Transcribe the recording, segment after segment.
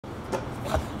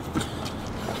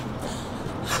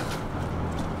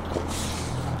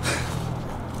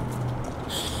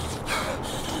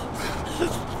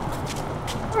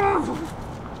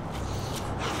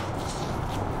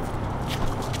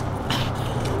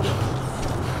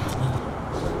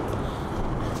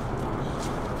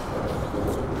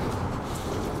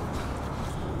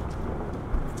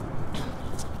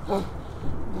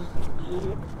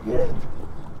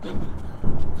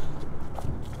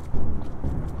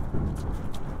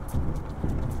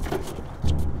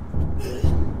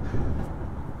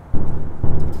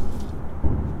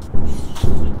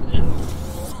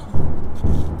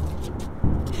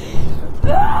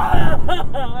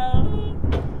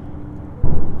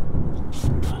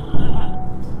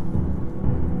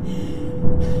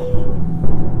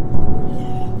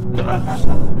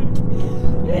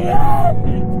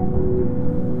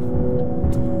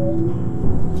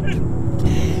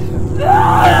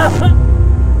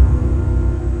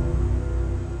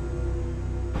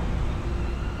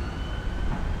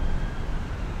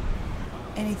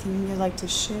Anything you'd like to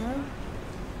share?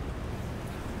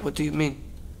 What do you mean?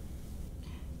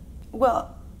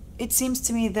 Well, it seems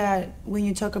to me that when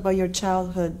you talk about your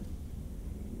childhood,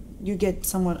 you get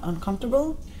somewhat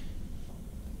uncomfortable.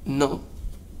 No.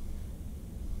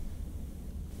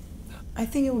 I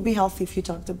think it would be healthy if you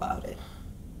talked about it.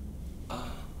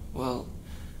 Well,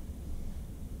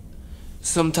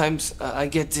 sometimes I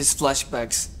get these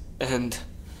flashbacks and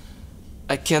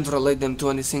I can't relate them to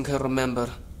anything I remember.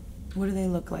 What do they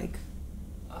look like?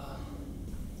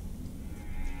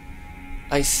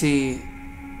 I see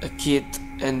a kid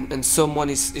and someone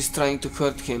is trying to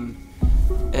hurt him.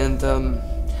 And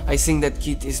I think that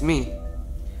kid is me.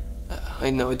 I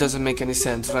know, it doesn't make any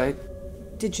sense, right?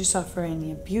 Did you suffer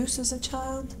any abuse as a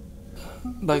child?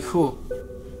 By who?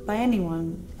 By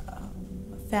anyone?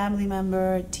 A family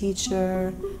member, a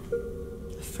teacher,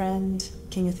 a friend?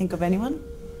 Can you think of anyone?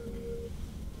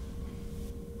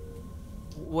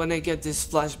 When I get these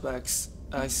flashbacks,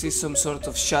 I see some sort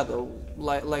of shadow,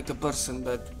 like a person,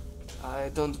 but I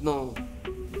don't know.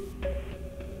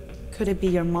 Could it be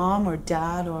your mom or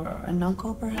dad or an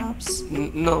uncle, perhaps?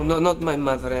 No, not my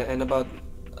mother. And about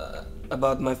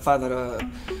my father,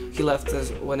 he left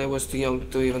us when I was too young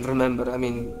to even remember. I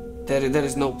mean, there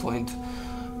is no point.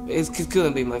 It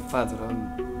couldn't be my father.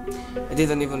 I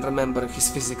didn't even remember his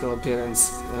physical appearance.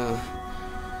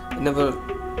 I never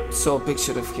saw a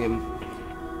picture of him.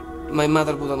 My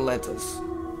mother wouldn't let us.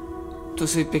 To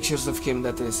see pictures of him,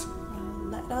 that is.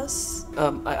 Let us?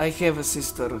 I have a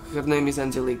sister. Her name is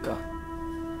Angelica.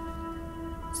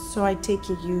 So I take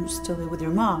it you still live with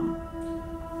your mom?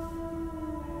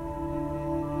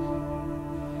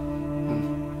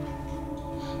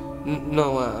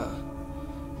 No,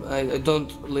 I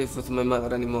don't live with my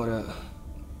mother anymore.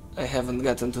 I haven't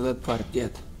gotten to that part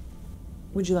yet.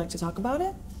 Would you like to talk about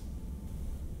it?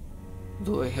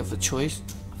 Do I have a choice?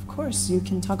 Of course, you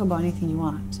can talk about anything you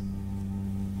want.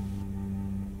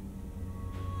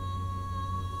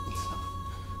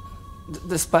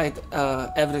 Despite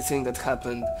everything that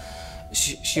happened,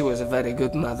 she was a very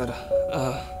good mother.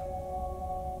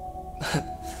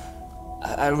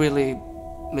 I really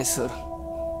miss her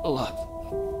a lot.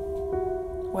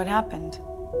 What happened?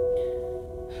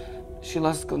 She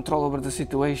lost control over the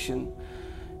situation.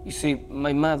 You see,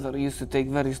 my mother used to take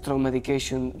very strong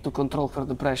medication to control her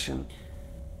depression.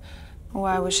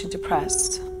 Why was she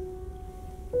depressed?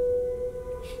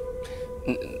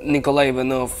 Nikolai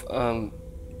Ivanov,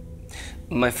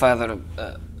 my father,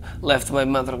 left my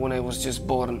mother when I was just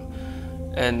born.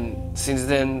 And since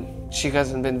then, she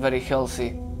hasn't been very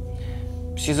healthy.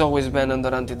 She's always been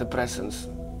under antidepressants.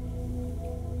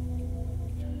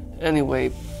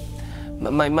 Anyway,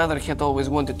 my mother had always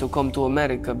wanted to come to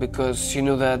America because she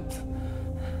knew that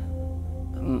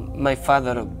my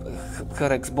father,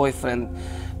 her ex-boyfriend,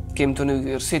 came to New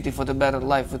York City for the better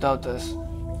life without us.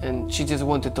 And she just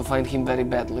wanted to find him very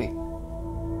badly.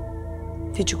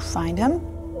 Did you find him?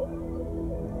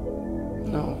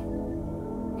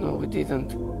 No, we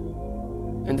didn't.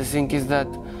 And the thing is that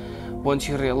once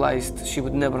she realized she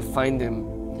would never find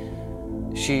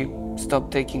him, she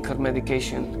stopped taking her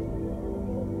medication.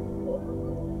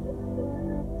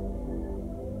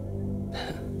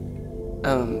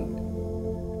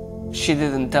 She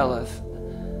didn't tell us.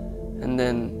 And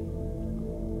then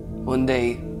one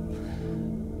day,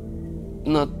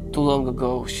 not too long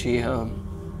ago, she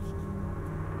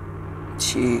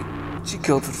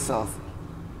killed herself.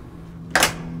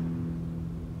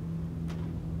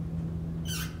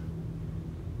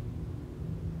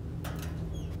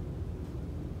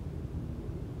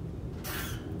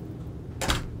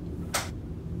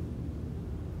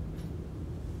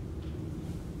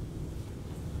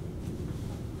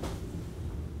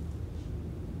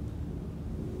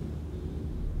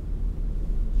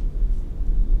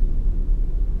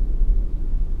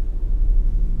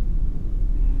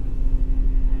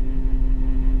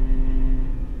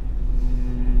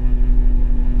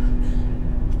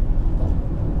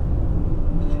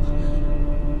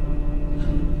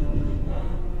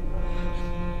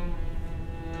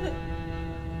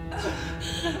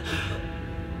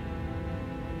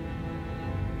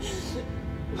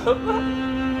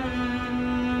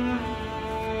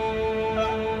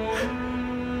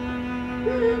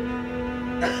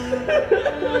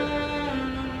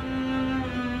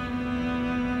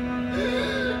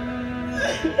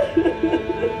 You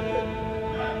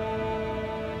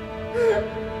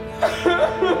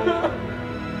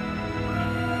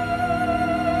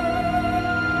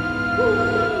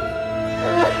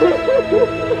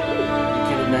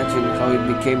can imagine how it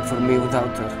became for me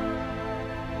without her.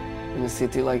 In a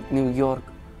city like New York,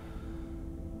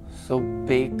 so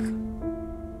big,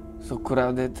 so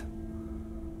crowded,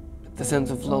 the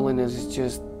sense of loneliness is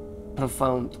just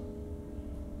profound,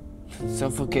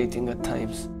 suffocating at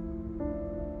times.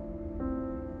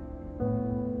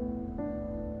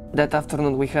 That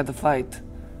afternoon we had a fight,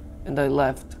 and I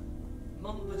left.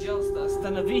 Mama, пожалуйста,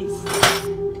 остановись.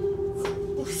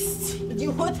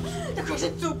 Идиот, такой же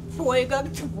тупой,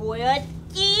 как твой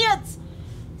отец.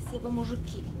 Все вы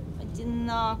мужики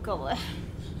одинаковые.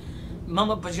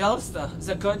 Мама, пожалуйста,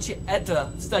 закончи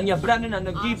это. Встань обратно на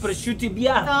ноги, прошу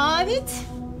тебя. Ставить?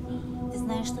 Ты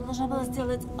знаешь, что должна была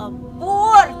сделать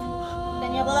аборт? Да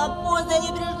не было поздно,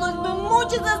 не пришлось бы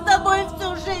мучиться с тобой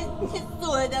всю жизнь. И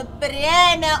все это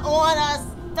время он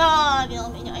оставил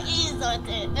меня из-за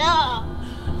тебя.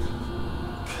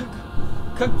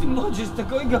 Как ты можешь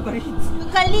такое говорить?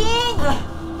 Колени!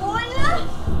 Больно?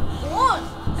 Он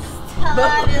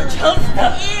оставил меня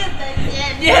из-за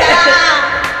тебя.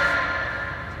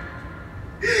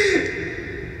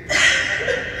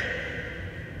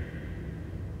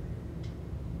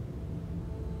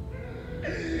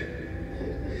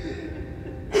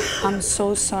 I'm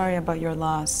so sorry about your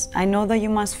loss. I know that you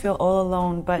must feel all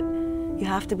alone, but you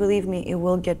have to believe me, it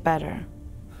will get better.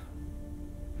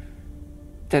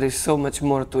 There is so much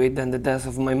more to it than the death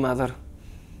of my mother.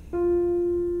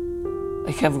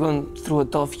 I have gone through a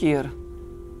tough year.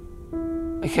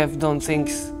 I have done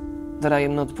things that I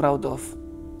am not proud of.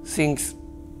 Things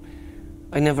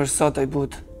I never thought I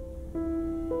would.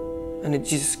 And it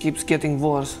just keeps getting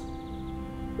worse.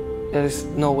 There is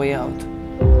no way out.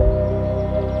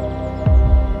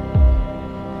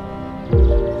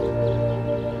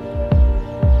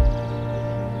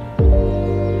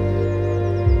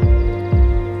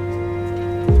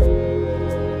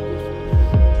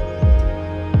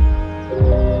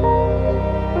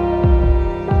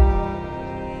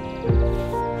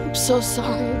 I'm so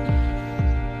sorry.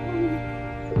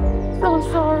 So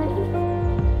sorry.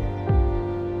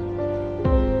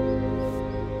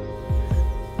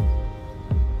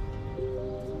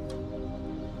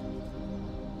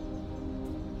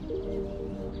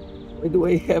 Why do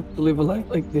I have to live a life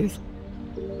like this?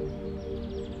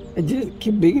 I just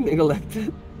keep being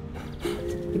neglected.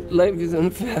 Life is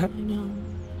unfair. I know.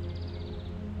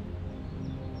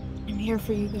 I'm here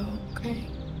for you though, okay?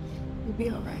 You'll be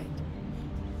alright.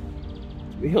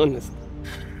 To be honest,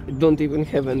 I don't even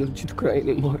have energy to cry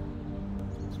anymore.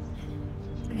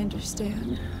 I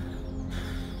understand.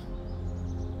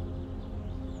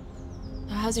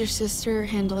 How's your sister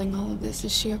handling all of this?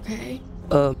 Is she okay?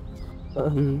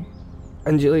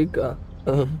 Angelica,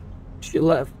 she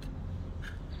left.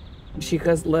 She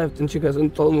has left and she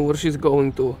hasn't told me where she's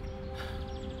going to.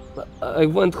 I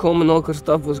went home and all her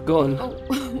stuff was gone. Oh,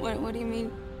 what do you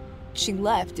mean? She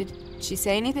left? Did she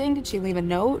say anything? Did she leave a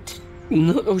note?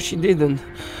 No, she didn't.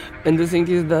 And the thing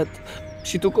is that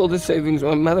she took all the savings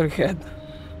my mother had.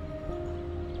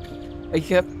 I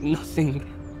have nothing.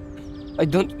 I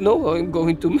don't know how I'm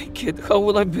going to make it. How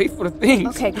will I pay for things?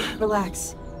 Okay,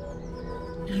 relax.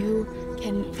 You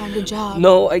can find a job.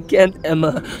 No, I can't,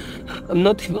 Emma. I'm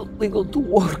not even legal to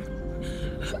work.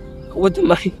 What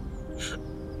am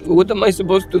I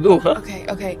supposed to do, huh?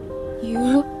 Okay.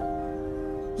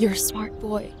 You're a smart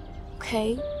boy,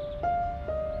 okay?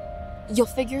 You'll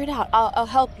figure it out. I'll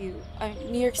help you.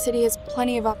 New York City has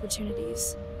plenty of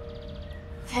opportunities.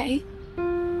 Okay?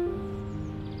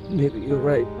 Maybe you're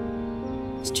right.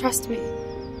 Just trust me.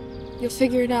 You'll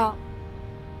figure it out.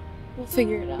 We'll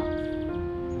figure it out.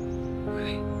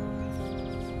 Okay.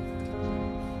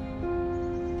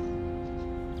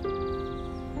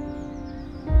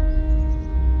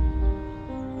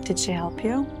 Did she help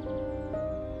you?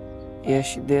 Yeah,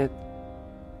 she did.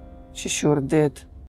 She sure did.